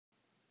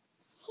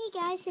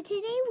guys, so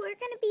today we're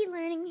going to be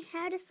learning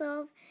how to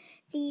solve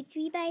the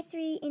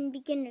 3x3 in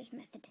beginner's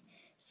method.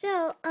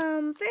 So,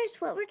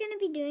 first what we're going to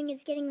be doing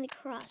is getting the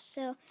cross.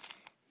 So,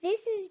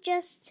 this is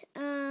just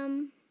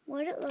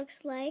what it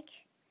looks like.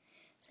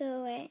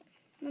 So, wait,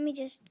 let me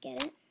just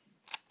get it.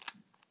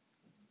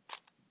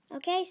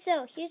 Okay,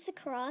 so here's the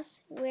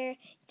cross where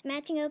it's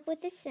matching up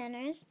with the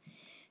centers.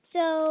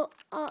 So,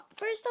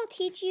 first I'll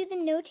teach you the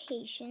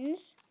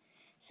notations.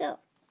 So,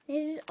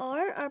 this is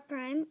R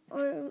prime,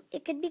 or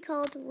it could be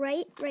called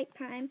right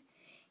prime,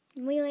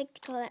 and we like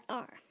to call that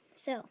R.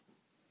 So,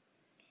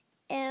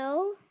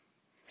 L,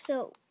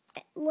 so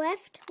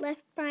left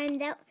prime,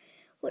 that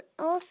would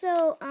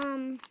also,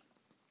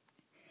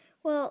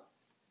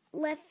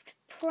 left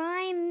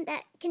prime,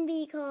 that can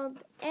be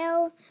called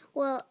L,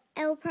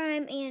 L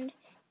prime, and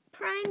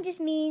prime just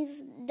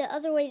means the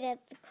other way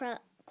that the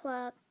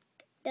clock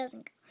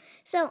doesn't go.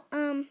 So,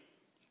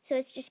 so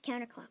it's just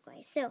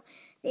counterclockwise. So,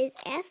 there's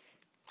F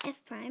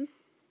prime,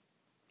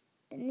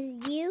 then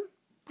this is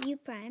U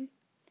prime,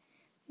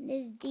 and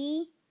this is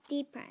D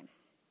prime.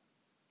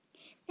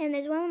 Then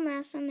there's one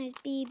last one, there's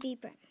B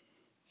prime.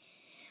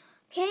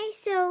 Okay,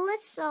 so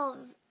let's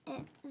solve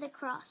the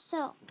cross.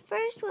 So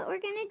first what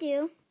we're going to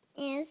do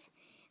is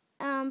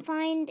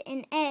find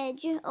an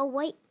edge, a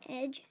white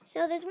edge.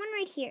 So there's one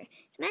right here.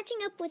 It's matching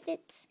up with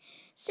its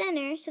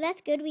center, so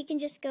that's good. We can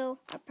just go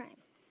R prime.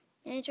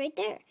 And it's right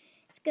there.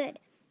 It's good.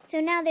 So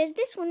now there's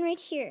this one right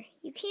here.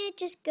 You can't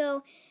just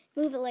go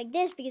move it like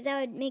this because that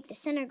would make the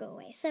center go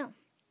away. So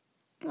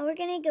what we're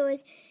going to go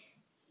is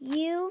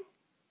U,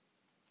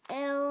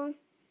 L,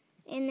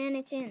 and then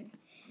it's in.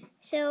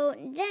 So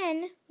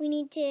then we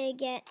need to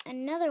get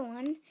another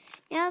one.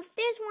 Now if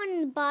there's one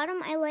in the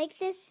bottom, I like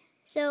this.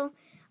 So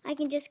I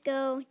can just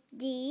go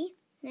D,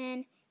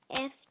 then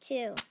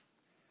F2.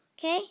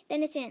 Okay,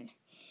 then it's in.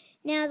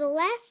 Now the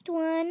last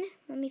one,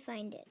 let me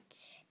find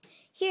it.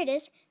 Here it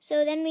is.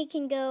 So then we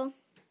can go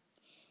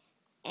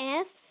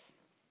F.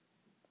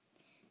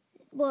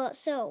 Well,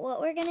 so what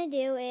we're going to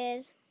do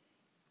is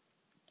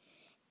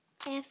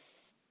F,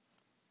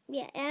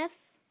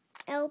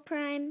 L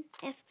prime,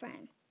 F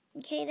prime.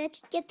 Okay, that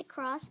should get the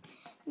cross.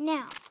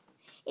 Now,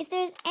 if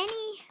there's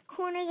any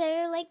corners that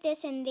are like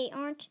this and they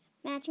aren't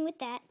matching with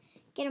that,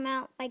 get them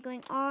out by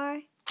going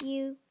R,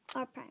 U,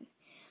 R prime.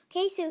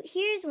 Okay, so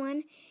here's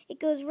one. It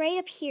goes right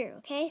up here,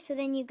 okay? So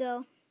then you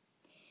go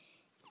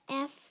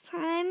F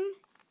prime,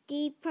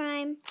 D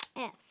prime,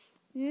 F.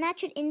 And that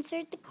should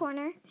insert the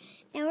corner.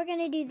 Now we're going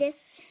to do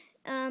this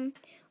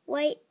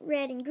white,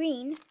 red, and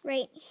green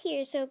right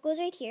here. So it goes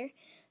right here.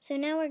 So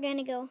now we're going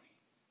to go,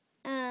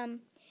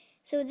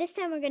 so this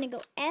time we're going to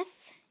go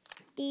F,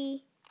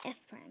 D,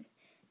 F prime.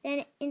 Then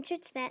it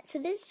inserts that. So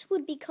this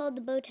would be called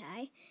the bow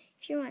tie,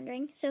 if you're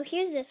wondering. So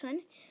here's this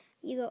one.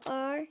 You go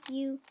R,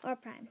 U, R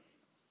prime.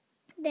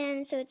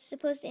 Then, so it's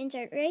supposed to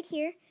insert right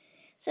here.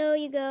 So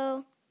you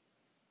go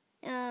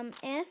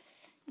F,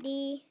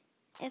 D,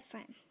 F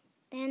prime.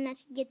 Then that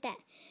should get that.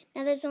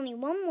 Now there's only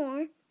one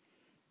more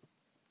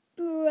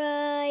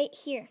right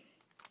here.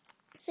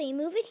 So you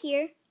move it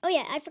here. Oh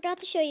yeah, I forgot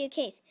to show you a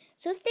case.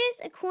 So if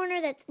there's a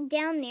corner that's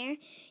down there,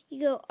 you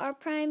go R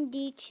prime,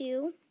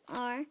 D2,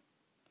 R.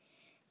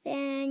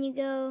 Then you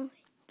go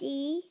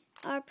D,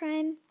 R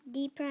prime,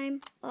 D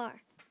prime,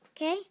 R.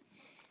 Okay?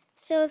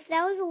 So if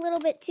that was a little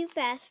bit too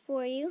fast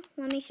for you,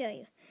 let me show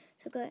you.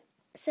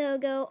 So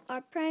go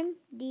R prime,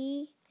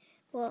 D,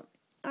 R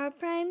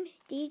prime,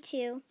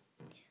 D2,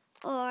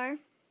 R,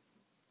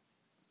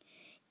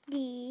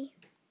 D,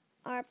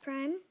 R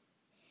prime,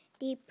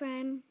 D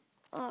prime,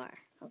 R.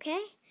 Okay?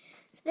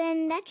 So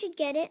then that should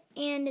get it,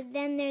 and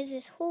then there's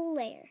this whole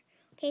layer.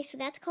 Okay, so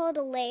that's called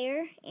a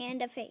layer and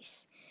a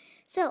face.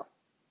 So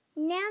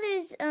now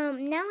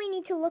now we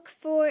need to look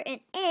for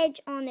an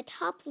edge on the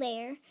top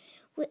layer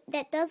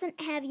that doesn't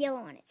have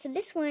yellow on it. So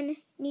this one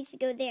needs to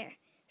go there.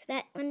 So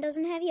that one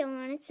doesn't have yellow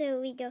on it, so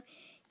we go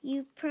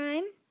U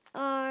prime,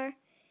 R,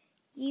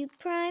 U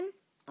prime,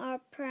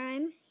 R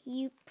prime,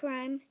 U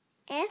prime,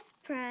 F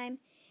prime,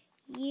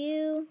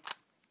 U,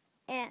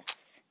 F.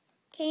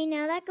 Okay,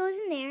 now that goes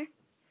in there.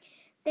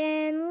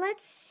 Then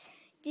let's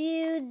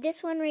do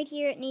this one right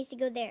here. It needs to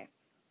go there.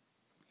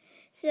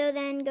 So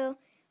then go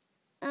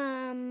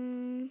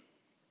U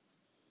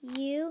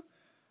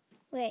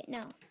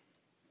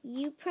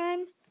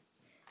prime,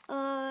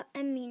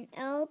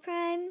 L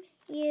prime,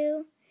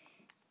 U,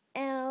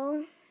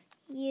 L,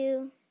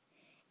 U,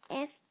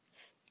 F,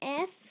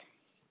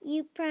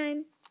 U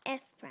prime,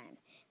 F prime.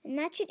 And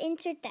that should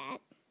insert that.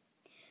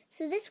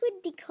 So this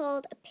would be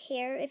called a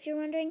pair, if you're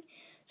wondering.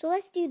 So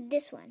let's do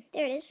this one.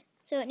 There it is.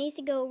 So it needs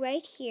to go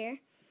right here.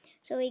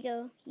 So we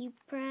go U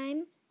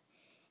prime,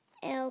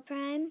 L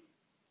prime,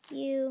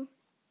 U,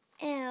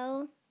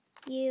 L,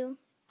 U,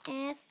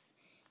 F,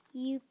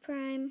 U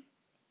prime,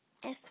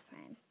 F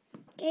prime.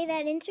 Okay,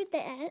 that insert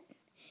that.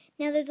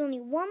 Now there's only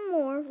one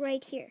more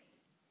right here.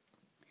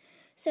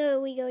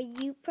 So we go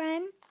U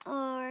prime,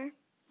 R,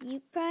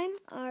 U prime,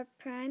 R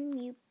prime,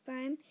 U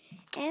prime,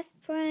 F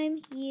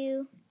prime,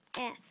 U,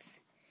 F.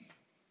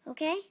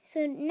 Okay,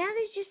 so now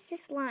there's just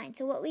this line.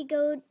 So what we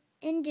go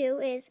and do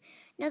is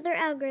another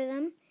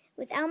algorithm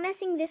without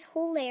messing this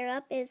whole layer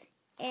up is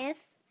F,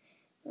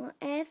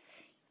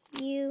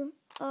 U,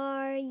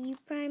 R, U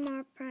prime,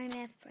 R prime,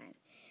 F prime.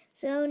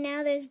 So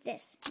now there's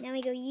this. Now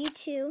we go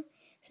U2, so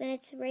then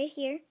it's right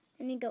here.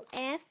 Then we go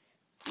F,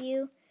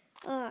 U,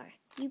 R,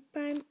 U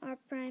prime, R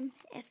prime,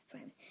 F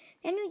prime.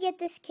 Then we get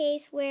this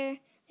case where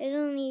there's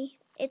only,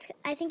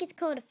 I think it's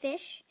called a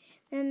fish.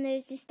 Then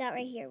there's this dot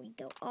right here. We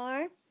go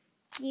R,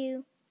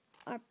 U,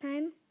 R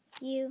prime,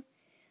 U,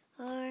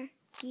 R,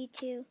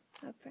 U2,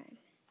 R prime.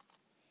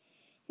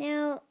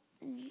 Now,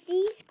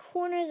 these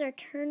corners are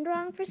turned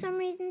wrong for some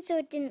reason, so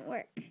it didn't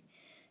work.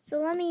 So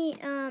let me,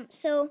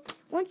 so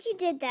once you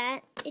did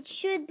that, it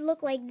should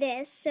look like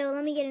this. So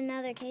let me get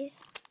another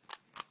case.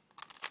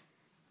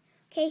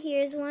 Okay,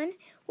 here's one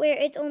where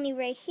it's only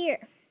right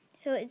here.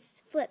 So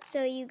it's flipped.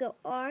 So you go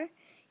R,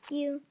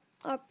 U,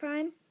 R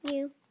prime,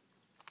 U,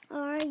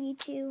 R,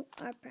 U2,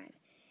 R prime.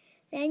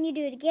 Then you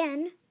do it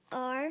again,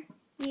 R,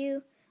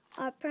 U,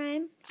 R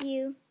prime,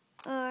 U,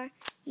 R,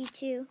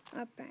 U2,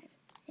 R prime.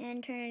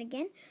 And turn it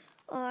again,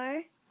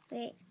 R,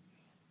 wait,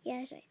 yeah,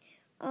 that's right.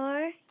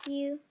 R,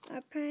 U,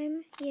 R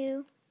prime,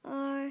 U,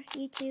 R,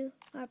 U2,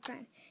 R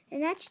prime.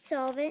 And that should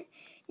solve it.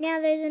 Now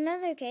there's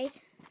another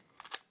case.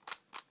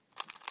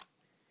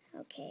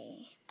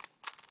 Okay,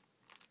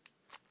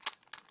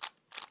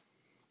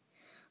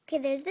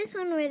 there's this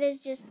one where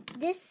there's just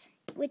this,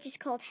 which is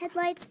called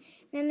headlights.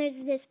 And then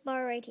there's this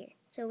bar right here.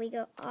 So we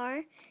go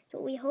R, so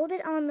we hold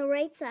it on the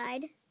right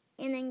side,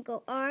 and then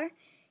go R,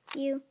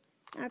 U,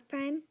 R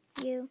prime,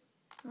 U,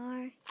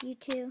 R,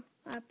 U2,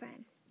 R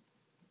prime.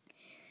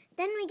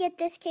 Then we get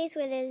this case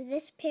where there's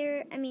this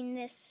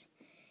this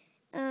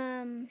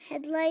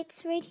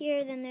headlights right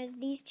here, then there's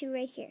these two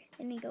right here.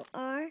 Then we go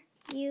R,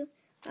 U,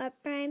 R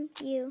prime,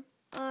 U,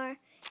 R,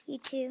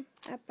 U2,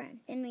 R prime.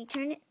 Then we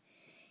turn it.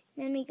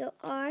 Then we go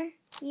R,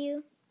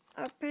 U,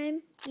 R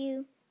prime,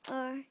 U,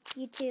 R,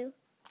 U2,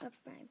 R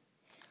prime.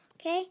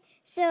 Okay,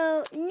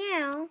 so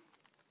now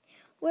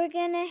we're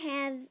going to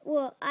have,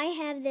 well, I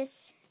have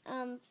this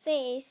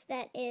face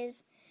that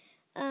is,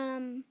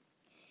 so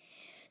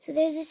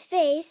there's this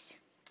face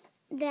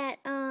that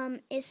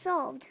is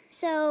solved.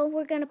 So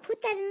we're going to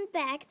put that in the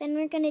back, then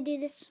we're going to do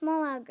this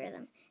small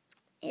algorithm.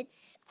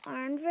 It's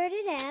R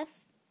inverted F,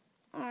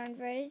 R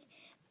inverted,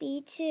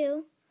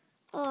 B2,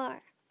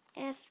 R,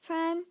 F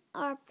prime,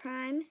 R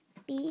prime,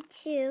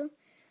 B2,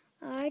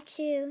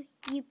 R2,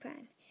 U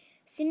prime.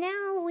 So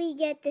now we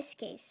get this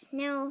case.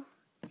 Now,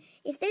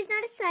 if there's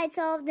not a side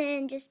solve,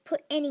 then just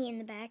put any in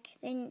the back.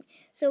 Then,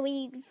 so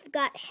we've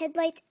got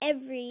headlights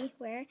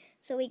everywhere.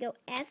 So we go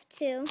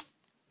F2,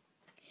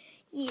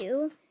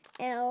 U,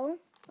 L,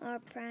 R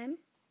prime,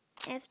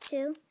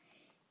 F2,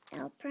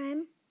 L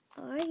prime,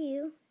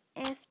 RU,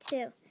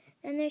 F2.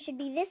 Then there should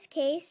be this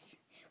case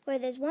where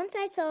there's one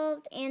side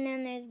solved, and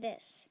then there's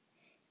this.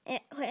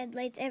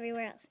 Headlights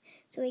everywhere else.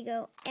 So we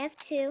go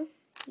F2,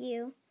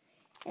 U,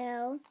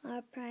 L,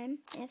 R prime,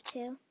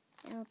 F2,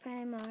 L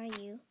prime, R,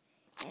 U,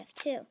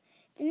 F2.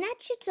 Then that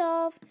should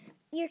solve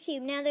your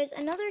cube. Now there's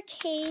another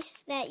case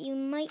that you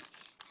might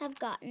have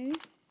gotten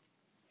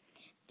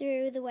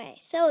through the way.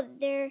 So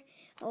there,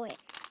 oh wait.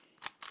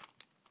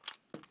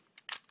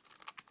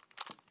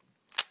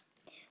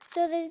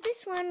 So there's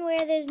this one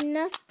where there's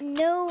no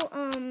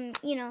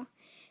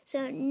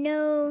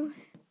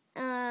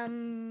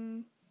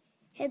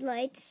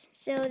headlights.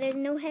 So there's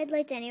no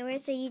headlights anywhere,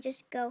 so you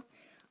just go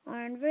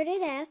R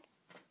inverted F,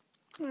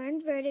 R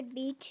inverted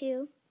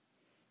B2,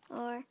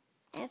 R,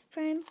 F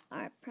prime,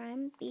 R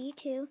prime,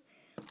 B2,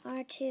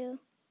 R2,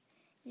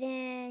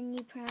 then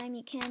U prime,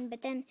 you can,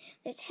 but then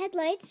there's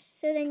headlights,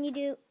 so then you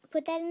do,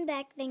 put that in the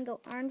back, then go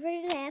R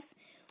inverted F,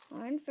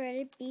 R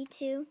inverted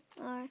B2,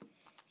 R,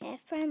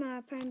 F prime,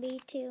 R prime,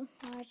 B2,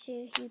 R2,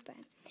 U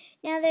prime.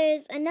 Now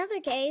there's another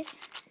case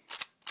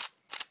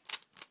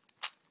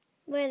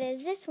where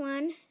there's this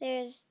one,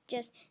 there's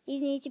just,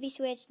 these need to be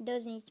switched,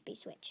 those need to be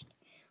switched.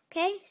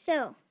 Okay,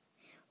 so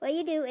what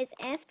you do is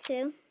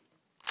F2,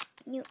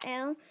 U,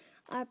 L,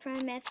 R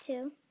prime,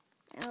 F2,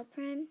 L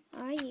prime,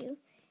 RU,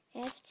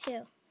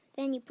 F2.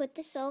 Then you put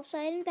the solve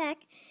side in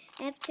back,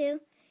 F2,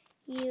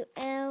 U,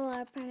 L,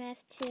 R prime,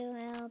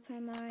 F2, L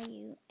prime,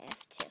 RU,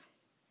 F2.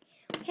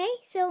 Okay,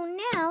 so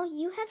now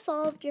you have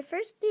solved your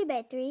first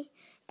 3x3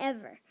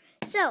 ever.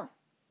 So,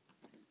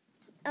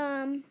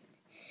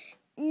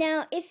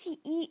 now if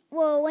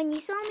when you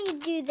saw me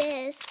do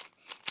this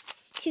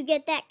to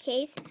get that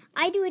case,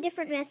 I do a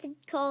different method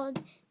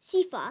called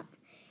CFOP.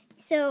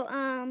 So,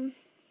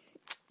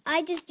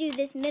 I just do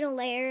this middle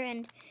layer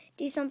and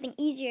do something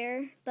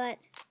easier, but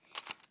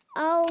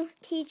I'll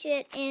teach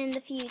it in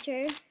the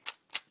future.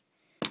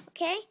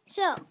 Okay,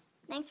 so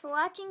thanks for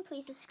watching.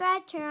 Please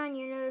subscribe, turn on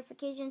your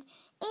notifications,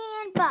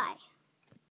 and bye.